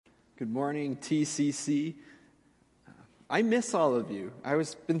Good morning, TCC. I miss all of you. I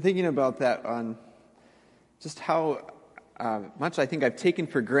was been thinking about that on just how much I think I've taken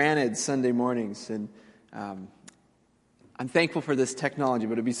for granted Sunday mornings, and I'm thankful for this technology,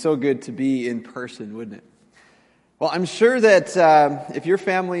 but it'd be so good to be in person, wouldn't it? Well, I'm sure that if your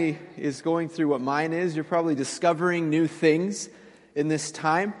family is going through what mine is, you're probably discovering new things in this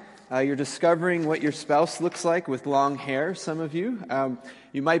time. You're discovering what your spouse looks like with long hair, some of you.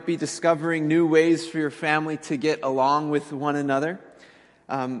 You might be discovering new ways for your family to get along with one another.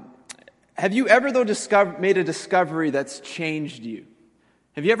 Have you ever, though, made a discovery that's changed you?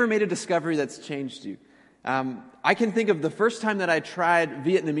 Have you ever made a discovery that's changed you? I can think of the first time that I tried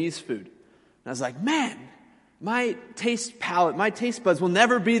Vietnamese food. And I was like, man, my taste palette, my taste buds will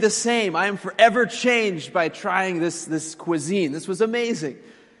never be the same. I am forever changed by trying this cuisine. This was amazing.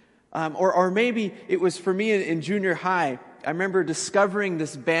 Or maybe it was for me in junior high. I remember discovering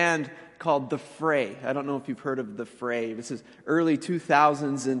this band called The Fray. I don't know if you've heard of The Fray. This is early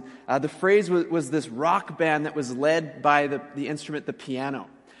 2000s, and The Fray was this rock band that was led by the instrument, the piano.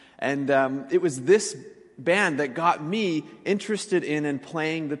 And it was this band that got me interested in and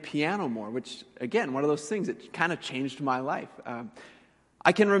playing the piano more, which, again, one of those things that kind of changed my life.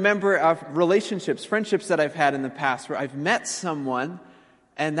 I can remember relationships, friendships that I've had in the past where I've met someone,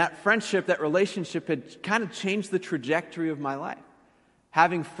 and that friendship, that relationship had kind of changed the trajectory of my life.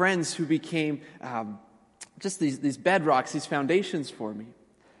 Having friends who became just these bedrocks, these foundations for me.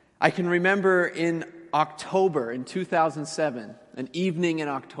 I can remember in October, in 2007, an evening in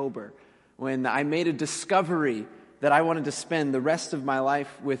October, when I made a discovery that I wanted to spend the rest of my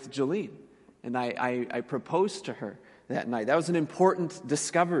life with Jolene. And I proposed to her that night. That was an important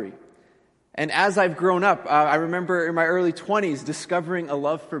discovery. And as I've grown up, I remember in my early 20s discovering a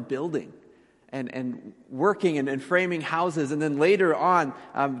love for building and working and framing houses. And then later on,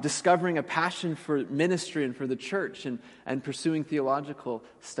 discovering a passion for ministry and for the church and pursuing theological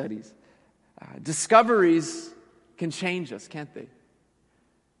studies. Discoveries can change us, can't they?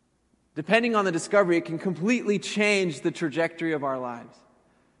 Depending on the discovery, it can completely change the trajectory of our lives.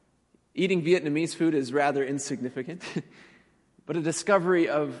 Eating Vietnamese food is rather insignificant, but a discovery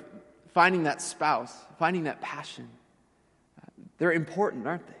of finding that spouse, finding that passion, they're important,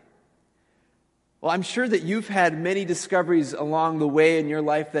 aren't they? Well, I'm sure that you've had many discoveries along the way in your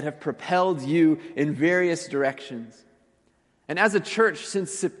life that have propelled you in various directions. And as a church,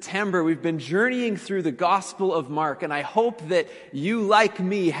 since September, we've been journeying through the Gospel of Mark, and I hope that you, like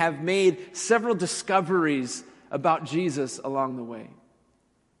me, have made several discoveries about Jesus along the way.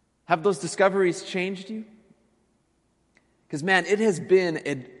 Have those discoveries changed you? Because, man, it has been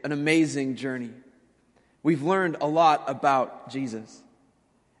an amazing journey. We've learned a lot about Jesus.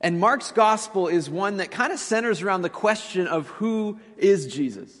 And Mark's gospel is one that kind of centers around the question of who is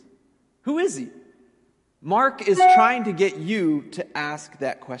Jesus? Who is he? Mark is trying to get you to ask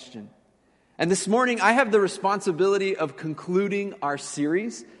that question. And this morning, I have the responsibility of concluding our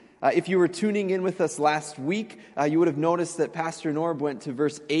series. If you were tuning in with us last week, you would have noticed that Pastor Norb went to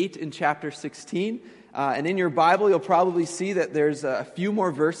verse 8 in chapter 16. And in your Bible, you'll probably see that there's a few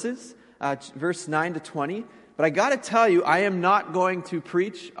more verses, verse 9 to 20. But I got to tell you, I am not going to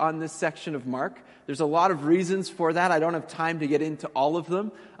preach on this section of Mark. There's a lot of reasons for that. I don't have time to get into all of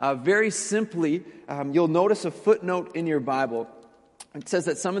them. Very simply, you'll notice a footnote in your Bible. It says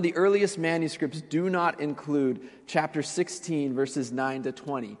that some of the earliest manuscripts do not include chapter 16, verses 9 to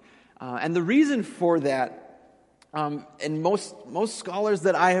 20. And the reason for that, and most scholars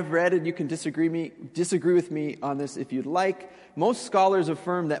that I have read, and you can disagree with me on this if you'd like, most scholars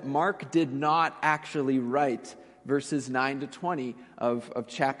affirm that Mark did not actually write verses 9 to 20 of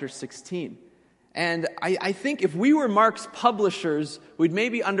chapter 16. And I think if we were Mark's publishers, we'd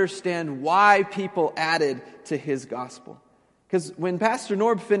maybe understand why people added to his gospel. Because when Pastor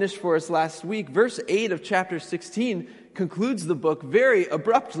Norb finished for us last week, verse 8 of chapter 16 concludes the book very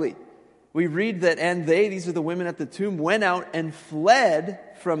abruptly. We read that, and they, these are the women at the tomb, went out and fled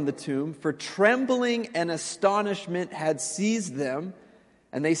from the tomb, for trembling and astonishment had seized them,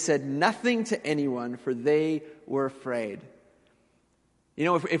 and they said nothing to anyone, for they were afraid. You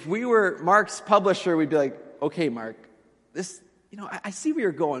know, if we were Mark's publisher, we'd be like, okay, Mark, this, I see where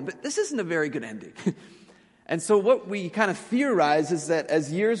you're going, but this isn't a very good ending. And so what we kind of theorize is that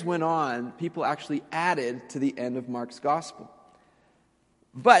as years went on, people actually added to the end of Mark's gospel.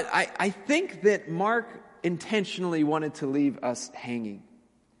 But I think that Mark intentionally wanted to leave us hanging.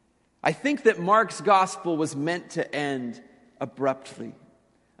 I think that Mark's gospel was meant to end abruptly.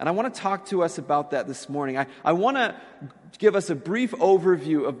 And I want to talk to us about that this morning. I want to give us a brief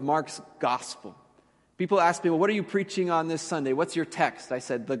overview of Mark's gospel, People ask me, well, what are you preaching on this Sunday? What's your text? I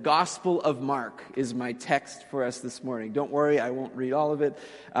said, the Gospel of Mark is my text for us this morning. Don't worry, I won't read all of it.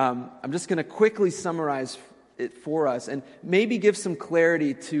 I'm just going to quickly summarize it for us and maybe give some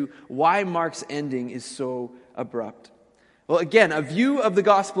clarity to why Mark's ending is so abrupt. Well, again, a view of the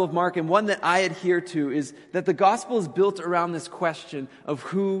Gospel of Mark, and one that I adhere to, is that the Gospel is built around this question of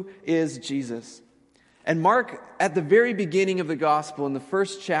who is Jesus. And Mark, at the very beginning of the Gospel, in the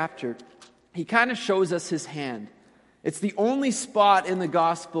first chapter, he kind of shows us his hand. It's the only spot in the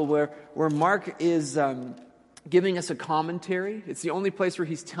Gospel where Mark is giving us a commentary. It's the only place where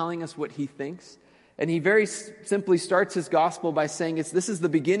he's telling us what he thinks. And he very simply starts his Gospel by saying, this is the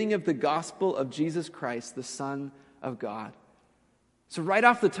beginning of the Gospel of Jesus Christ, the Son of God. So right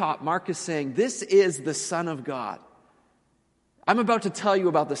off the top, Mark is saying, this is the Son of God. I'm about to tell you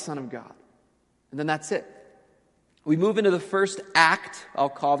about the Son of God. And then that's it. We move into the first act, I'll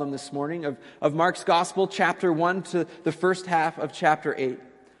call them this morning, of Mark's Gospel, chapter 1 to the first half of chapter 8.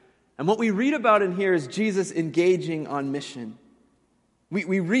 And what we read about in here is Jesus engaging on mission.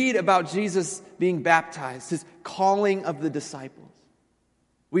 We read about Jesus being baptized, his calling of the disciples.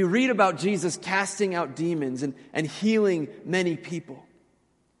 We read about Jesus casting out demons and healing many people.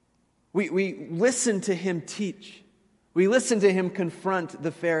 We listen to him teach. We listen to him confront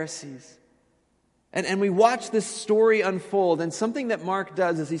the Pharisees. And we watch this story unfold, and something that Mark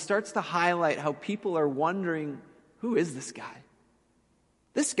does is he starts to highlight how people are wondering, who is this guy?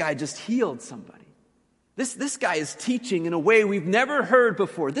 This guy just healed somebody. This guy is teaching in a way we've never heard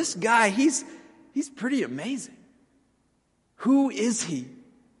before. This guy, he's pretty amazing. Who is he?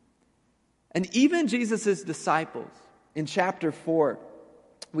 And even Jesus' disciples, in chapter 4,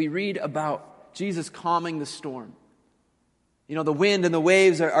 we read about Jesus calming the storm. You know, the wind and the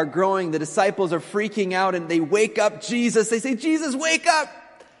waves are growing. The disciples are freaking out and they wake up Jesus. They say, Jesus, wake up!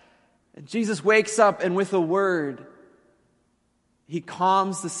 And Jesus wakes up and with a word, he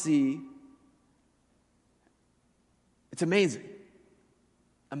calms the sea. It's amazing.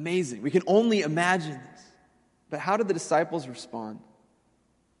 Amazing. We can only imagine this. But how did the disciples respond?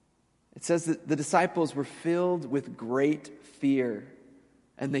 It says that the disciples were filled with great fear,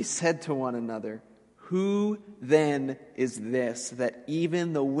 and they said to one another, who then is this, that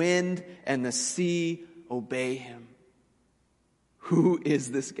even the wind and the sea obey him? Who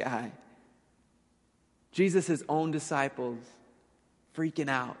is this guy? Jesus' own disciples freaking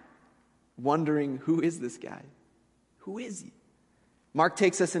out, wondering, who is this guy? Who is he? Mark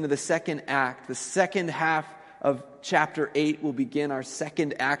takes us into the second act. The second half of chapter 8 will begin our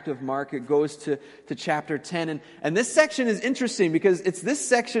second act of Mark. It goes to chapter 10. And this section is interesting because it's this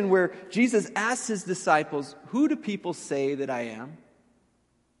section where Jesus asks his disciples, who do people say that I am?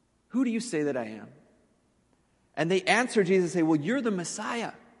 Who do you say that I am? And they answer Jesus and say, well, you're the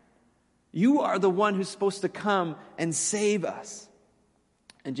Messiah. You are the one who's supposed to come and save us.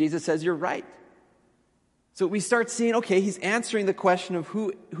 And Jesus says, you're right. So we start seeing, okay, he's answering the question of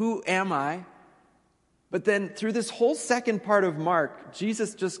who am I? But then through this whole second part of Mark,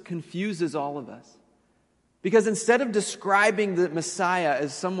 Jesus just confuses all of us. Because instead of describing the Messiah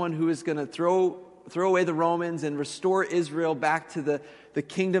as someone who is going to throw away the Romans and restore Israel back to the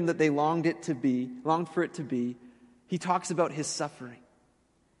kingdom that they longed for it to be, he talks about his suffering.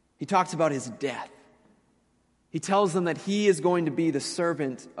 He talks about his death. He tells them that he is going to be the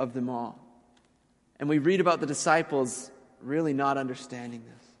servant of them all. And we read about the disciples really not understanding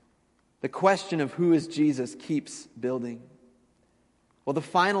this. The question of who is Jesus keeps building. Well, the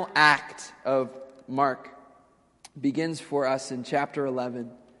final act of Mark begins for us in chapter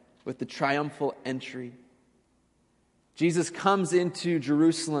 11 with the triumphal entry. Jesus comes into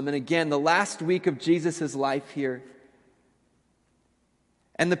Jerusalem, and again, the last week of Jesus' life here.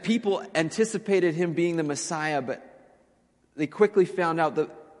 And the people anticipated him being the Messiah, but they quickly found out that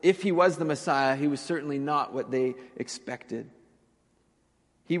if he was the Messiah, he was certainly not what they expected.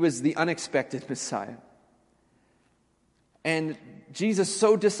 He was the unexpected Messiah. And Jesus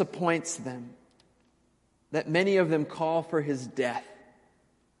so disappoints them that many of them call for his death.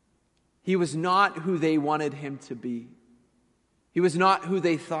 He was not who they wanted him to be. He was not who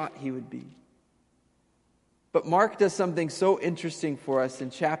they thought he would be. But Mark does something so interesting for us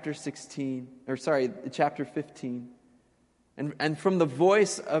in chapter 15. And from the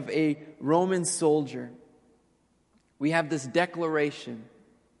voice of a Roman soldier, we have this declaration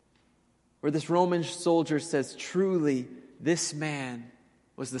where this Roman soldier says, truly, this man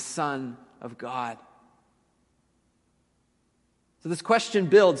was the Son of God. So this question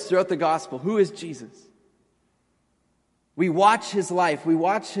builds throughout the gospel. Who is Jesus? We watch his life. We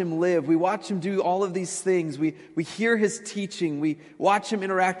watch him live. We watch him do all of these things. We hear his teaching. We watch him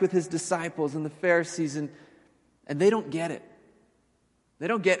interact with his disciples and the Pharisees, and they don't get it. They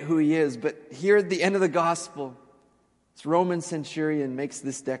don't get who he is. But here at the end of the gospel, this Roman centurion makes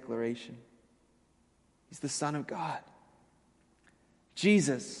this declaration. He's the Son of God.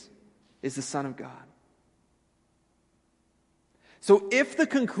 Jesus is the Son of God. So if the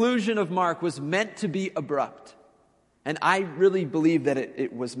conclusion of Mark was meant to be abrupt, and I really believe that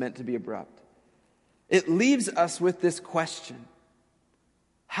it was meant to be abrupt, it leaves us with this question.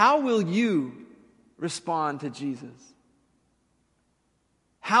 How will you respond to Jesus?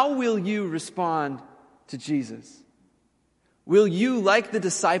 How will you respond to Jesus? Will you, like the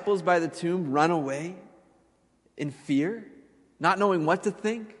disciples by the tomb, run away in fear, not knowing what to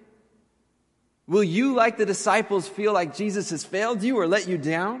think? Will you, like the disciples, feel like Jesus has failed you or let you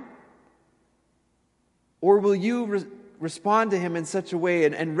down? Or will you respond to him in such a way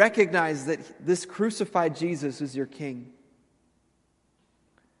and recognize that this crucified Jesus is your King?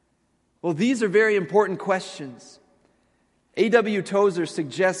 Well, these are very important questions. A.W. Tozer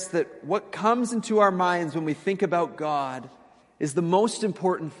suggests that what comes into our minds when we think about God is the most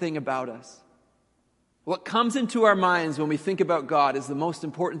important thing about us. What comes into our minds when we think about God is the most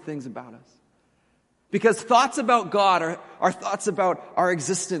important things about us. Because thoughts about God are thoughts about our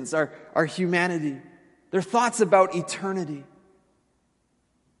existence, our humanity. They're thoughts about eternity.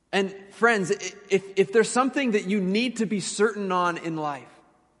 And friends, if there's something that you need to be certain on in life,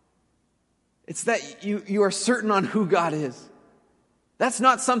 it's that you are certain on who God is. That's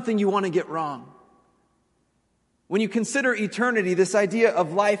not something you want to get wrong. When you consider eternity, this idea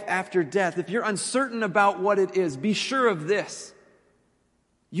of life after death, if you're uncertain about what it is, be sure of this.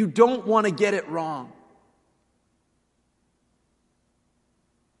 You don't want to get it wrong.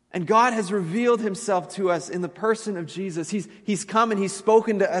 And God has revealed himself to us in the person of Jesus. He's come and he's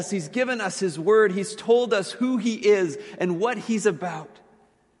spoken to us. He's given us his word. He's told us who he is and what he's about.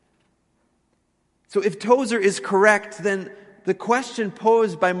 So if Tozer is correct, then the question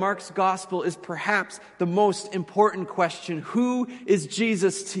posed by Mark's gospel is perhaps the most important question. Who is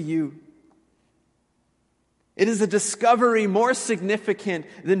Jesus to you? It is a discovery more significant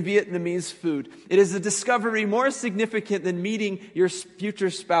than Vietnamese food. It is a discovery more significant than meeting your future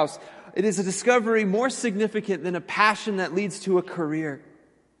spouse. It is a discovery more significant than a passion that leads to a career.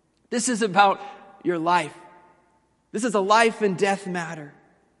 This is about your life. This is a life and death matter.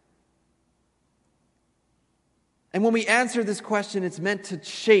 And when we answer this question, it's meant to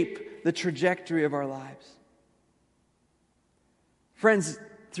shape the trajectory of our lives. Friends,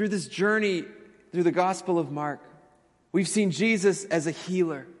 through this journey, through the Gospel of Mark, we've seen Jesus as a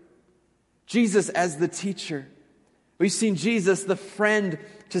healer, Jesus as the teacher. We've seen Jesus the friend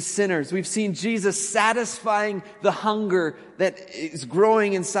to sinners. We've seen Jesus satisfying the hunger that is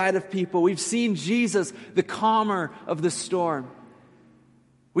growing inside of people. We've seen Jesus the calmer of the storm.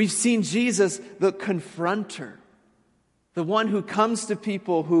 We've seen Jesus the confronter, the one who comes to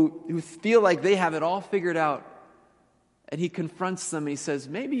people who feel like they have it all figured out. And he confronts them. He says,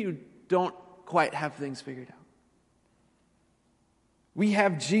 maybe you don't quite have things figured out. We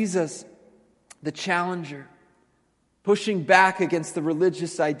have Jesus, the challenger, pushing back against the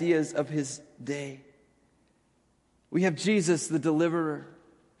religious ideas of his day. We have Jesus, the deliverer,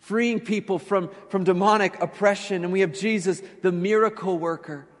 freeing people from demonic oppression. And we have Jesus, the miracle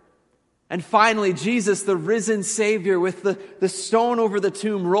worker. And finally, Jesus, the risen Savior, with the stone over the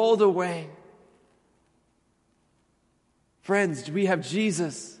tomb rolled away. Friends, we have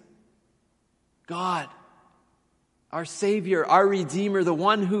Jesus, God, our Savior, our Redeemer, the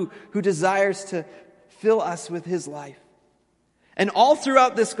one who desires to fill us with his life. And all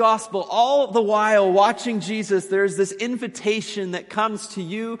throughout this gospel, all the while watching Jesus, there's this invitation that comes to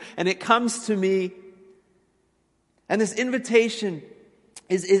you and it comes to me. And this invitation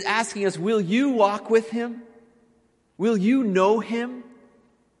is asking us, will you walk with him? Will you know him?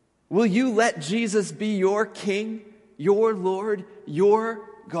 Will you let Jesus be your King, your Lord, your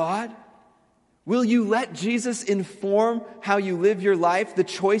God? Will you let Jesus inform how you live your life, the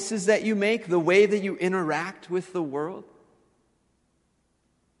choices that you make, the way that you interact with the world?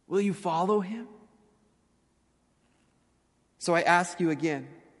 Will you follow him? So I ask you again,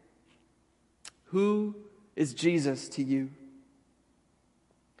 who is Jesus to you?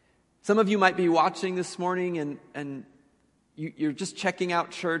 Some of you might be watching this morning and you're just checking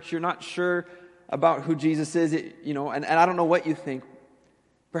out church. You're not sure about who Jesus is, and I don't know what you think.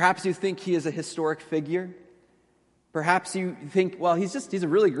 Perhaps you think he is a historic figure. Perhaps you think, well, he's a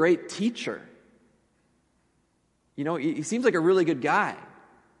really great teacher. He seems like a really good guy.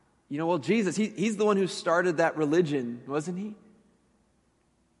 Well, Jesus, he's the one who started that religion, wasn't he?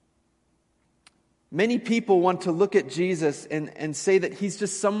 Many people want to look at Jesus and say that he's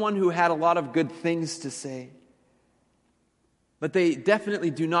just someone who had a lot of good things to say. But they definitely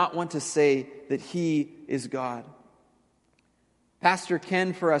do not want to say that he is God. Pastor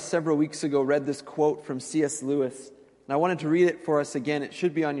Ken, for us several weeks ago, read this quote from C.S. Lewis. And I wanted to read it for us again. It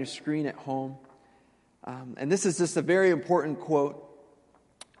should be on your screen at home. And this is just a very important quote.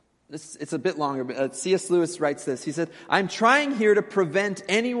 It's a bit longer, but C.S. Lewis writes this. He said, "I'm trying here to prevent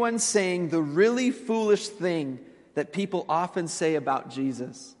anyone saying the really foolish thing that people often say about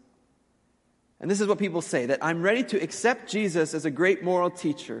Jesus." And this is what people say, that I'm ready to accept Jesus as a great moral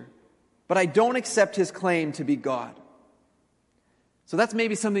teacher, but I don't accept his claim to be God. So that's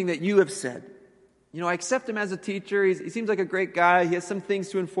maybe something that you have said. I accept him as a teacher. He seems like a great guy. He has some things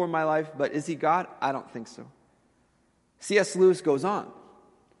to inform my life, but is he God? I don't think so. C.S. Lewis goes on.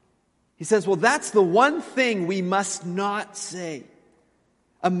 He says, well, that's the one thing we must not say.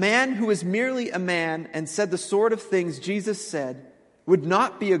 A man who is merely a man and said the sort of things Jesus said would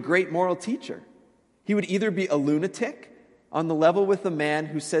not be a great moral teacher. He would either be a lunatic on the level with a man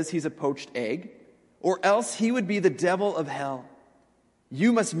who says he's a poached egg, or else he would be the devil of hell.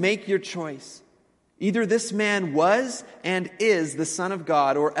 You must make your choice. Either this man was and is the Son of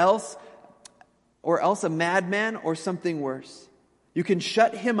God, or else a madman or something worse. You can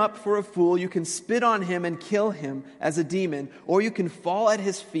shut him up for a fool, you can spit on him and kill him as a demon, or you can fall at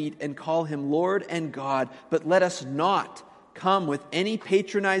his feet and call him Lord and God. But let us not come with any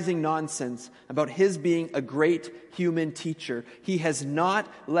patronizing nonsense about his being a great human teacher. He has not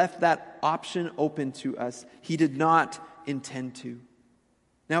left that option open to us. He did not intend to.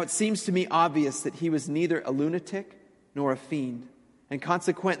 Now it seems to me obvious that he was neither a lunatic nor a fiend. And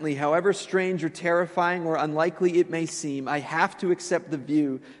consequently, however strange or terrifying or unlikely it may seem, I have to accept the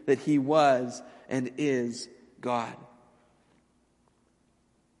view that he was and is God.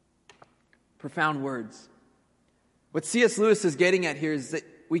 Profound words. What C.S. Lewis is getting at here is that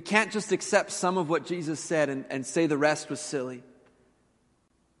we can't just accept some of what Jesus said and say the rest was silly.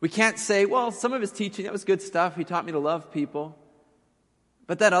 We can't say, well, some of his teaching, that was good stuff. He taught me to love people.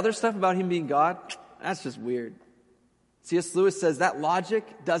 But that other stuff about him being God, that's just weird. C.S. Lewis says that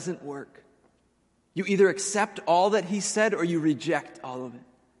logic doesn't work. You either accept all that he said or you reject all of it.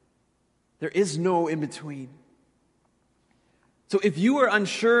 There is no in between. So if you are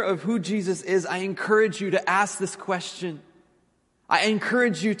unsure of who Jesus is, I encourage you to ask this question. I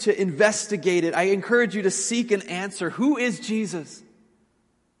encourage you to investigate it. I encourage you to seek an answer. Who is Jesus?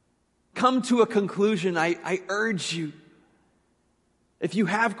 Come to a conclusion. I urge you. If you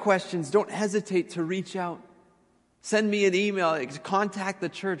have questions, don't hesitate to reach out. Send me an email, contact the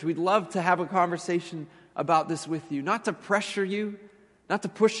church. We'd love to have a conversation about this with you. Not to pressure you, not to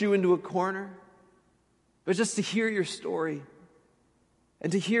push you into a corner, but just to hear your story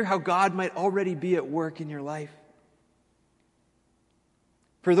and to hear how God might already be at work in your life.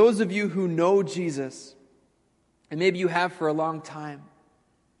 For those of you who know Jesus, and maybe you have for a long time,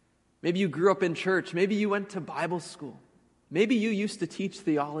 maybe you grew up in church, maybe you went to Bible school, maybe you used to teach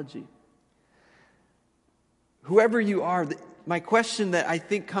theology. Whoever you are, my question that I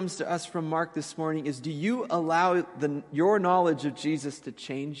think comes to us from Mark this morning is, do you allow your knowledge of Jesus to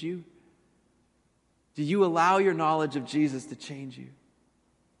change you? Do you allow your knowledge of Jesus to change you?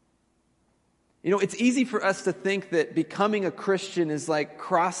 It's easy for us to think that becoming a Christian is like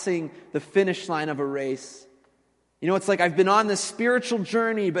crossing the finish line of a race. It's like I've been on this spiritual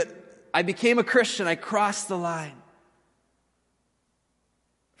journey, but I became a Christian. I crossed the line.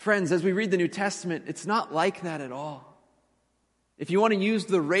 Friends, as we read the New Testament, it's not like that at all. If you want to use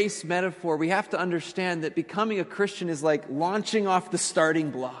the race metaphor, we have to understand that becoming a Christian is like launching off the starting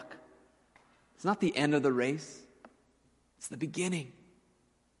block. It's not the end of the race. It's the beginning.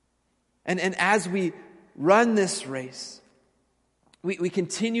 And as we run this race, we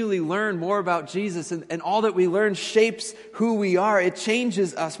continually learn more about Jesus, and all that we learn shapes who we are. It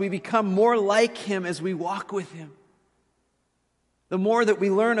changes us. We become more like him as we walk with him. The more that we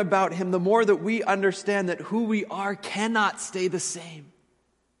learn about him, the more that we understand that who we are cannot stay the same.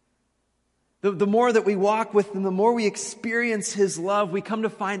 The more that we walk with him, the more we experience his love, we come to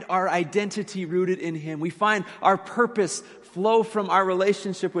find our identity rooted in him. We find our purpose flow from our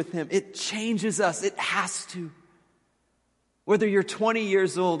relationship with him. It changes us. It has to. Whether you're 20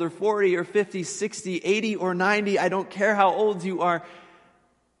 years old or 40 or 50, 60, 80 or 90, I don't care how old you are,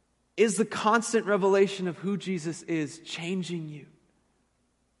 is the constant revelation of who Jesus is changing you?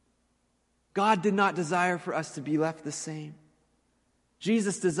 God did not desire for us to be left the same.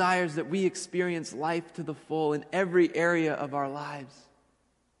 Jesus desires that we experience life to the full in every area of our lives.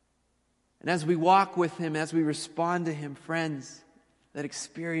 And as we walk with him, as we respond to him, friends, that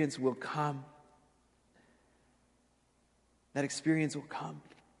experience will come. That experience will come.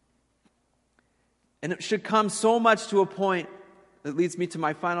 And it should come so much to a point that leads me to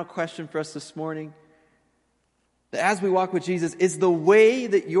my final question for us this morning. That as we walk with Jesus, is the way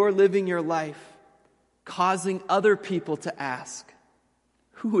that you're living your life causing other people to ask,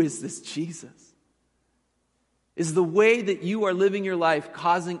 who is this Jesus? Is the way that you are living your life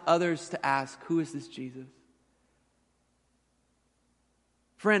causing others to ask, who is this Jesus?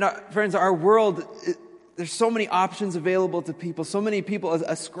 Friends, our world, there's so many options available to people. So many people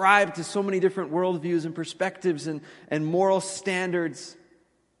ascribe to so many different worldviews and perspectives and moral standards.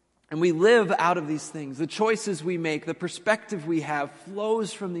 And we live out of these things. The choices we make, the perspective we have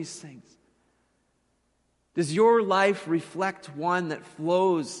flows from these things. Does your life reflect one that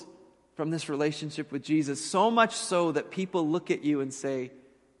flows from this relationship with Jesus? So much so that people look at you and say,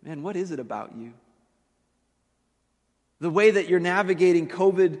 man, what is it about you? The way that you're navigating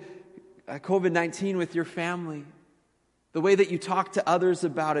COVID-19 with your family, the way that you talk to others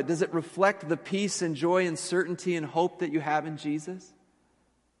about it, does it reflect the peace and joy and certainty and hope that you have in Jesus?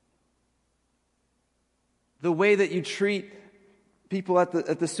 The way that you treat people at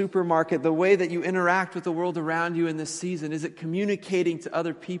the supermarket, the way that you interact with the world around you in this season, is it communicating to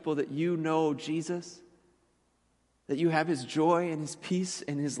other people that you know Jesus? That you have his joy and his peace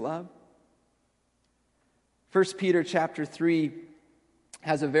and his love? 1 Peter chapter 3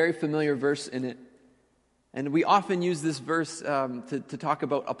 has a very familiar verse in it. And we often use this verse to talk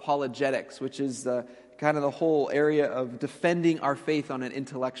about apologetics, which is kind of the whole area of defending our faith on an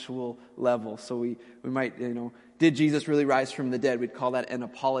intellectual level. So we might, did Jesus really rise from the dead? We'd call that an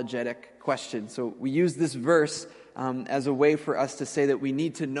apologetic question. So we use this verse as a way for us to say that we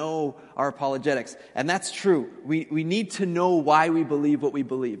need to know our apologetics. And that's true. We need to know why we believe what we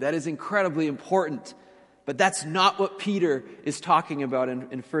believe. That is incredibly important. But that's not what Peter is talking about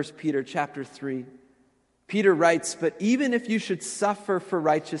in 1 Peter chapter 3. Peter writes, "But even if you should suffer for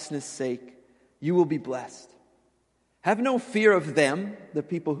righteousness' sake, you will be blessed. Have no fear of them," the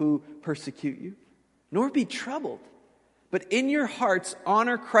people who persecute you, "nor be troubled. But in your hearts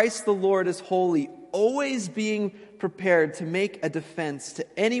honor Christ the Lord as holy, always being prepared to make a defense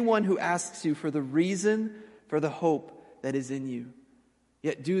to anyone who asks you for the reason for the hope that is in you.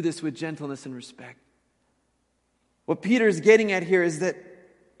 Yet do this with gentleness and respect." What Peter is getting at here is that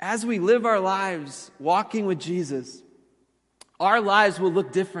as we live our lives walking with Jesus, our lives will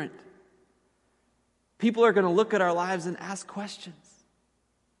look different. People are going to look at our lives and ask questions.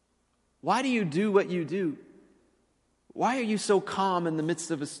 Why do you do what you do? Why are you so calm in the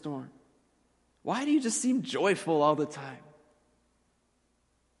midst of a storm? Why do you just seem joyful all the time?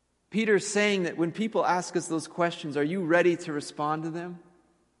 Peter's saying that when people ask us those questions, are you ready to respond to them?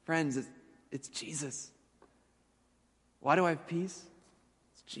 Friends, it's Jesus. Why do I have peace?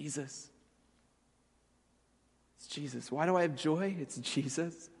 It's Jesus. It's Jesus. Why do I have joy? It's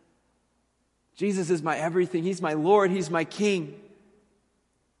Jesus. Jesus is my everything. He's my Lord. He's my King.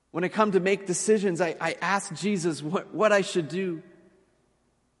 When I come to make decisions, I ask Jesus what I should do.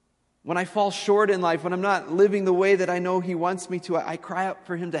 When I fall short in life, when I'm not living the way that I know He wants me to, I cry out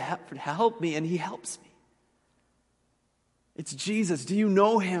for Him to help me, and He helps me. It's Jesus. Do you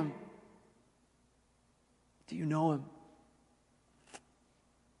know Him? Do you know Him?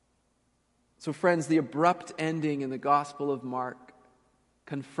 So friends, the abrupt ending in the Gospel of Mark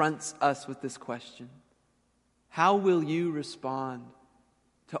confronts us with this question. How will you respond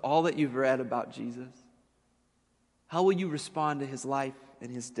to all that you've read about Jesus? How will you respond to His life and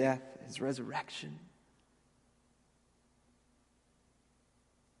His death, His resurrection?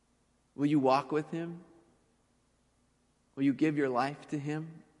 Will you walk with Him? Will you give your life to Him?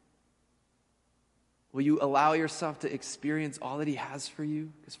 Will you allow yourself to experience all that He has for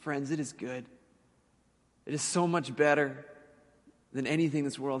you? Because friends, it is good. It is so much better than anything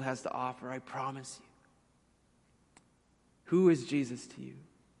this world has to offer, I promise you. Who is Jesus to you?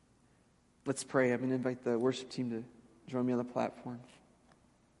 Let's pray. I'm going to invite the worship team to join me on the platform.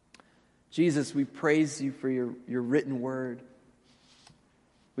 Jesus, we praise You for your written word.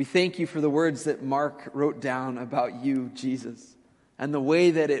 We thank You for the words that Mark wrote down about You, Jesus, and the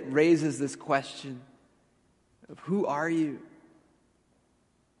way that it raises this question of who are You?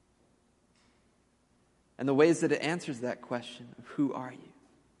 And the ways that it answers that question of who are You?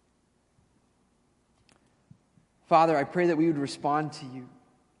 Father, I pray that we would respond to You,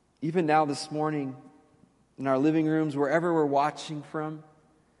 even now this morning, in our living rooms, wherever we're watching from.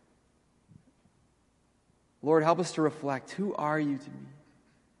 Lord, help us to reflect, who are You to me?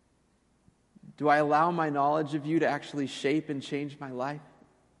 Do I allow my knowledge of You to actually shape and change my life?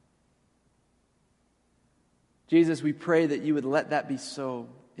 Jesus, we pray that you would let that be so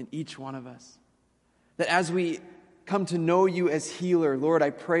in each one of us. That as we come to know you as healer, Lord, I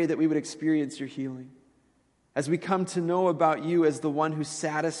pray that we would experience your healing. As we come to know about you as the one who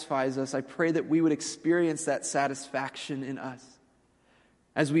satisfies us, I pray that we would experience that satisfaction in us.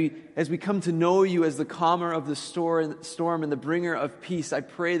 As we come to know you as the calmer of the storm and the bringer of peace, I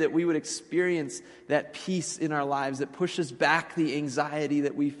pray that we would experience that peace in our lives that pushes back the anxiety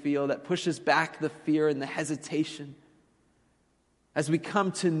that we feel, that pushes back the fear and the hesitation. As we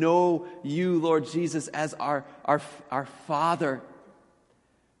come to know you, Lord Jesus, as our Father,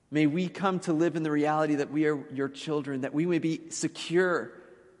 may we come to live in the reality that we are your children, that we may be secure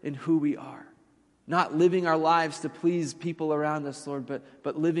in who we are. Not living our lives to please people around us, Lord,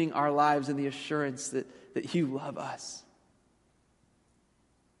 but living our lives in the assurance that you love us.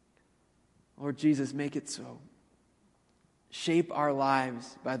 Lord Jesus, make it so. Shape our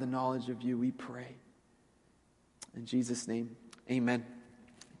lives by the knowledge of you, we pray. In Jesus' name, amen.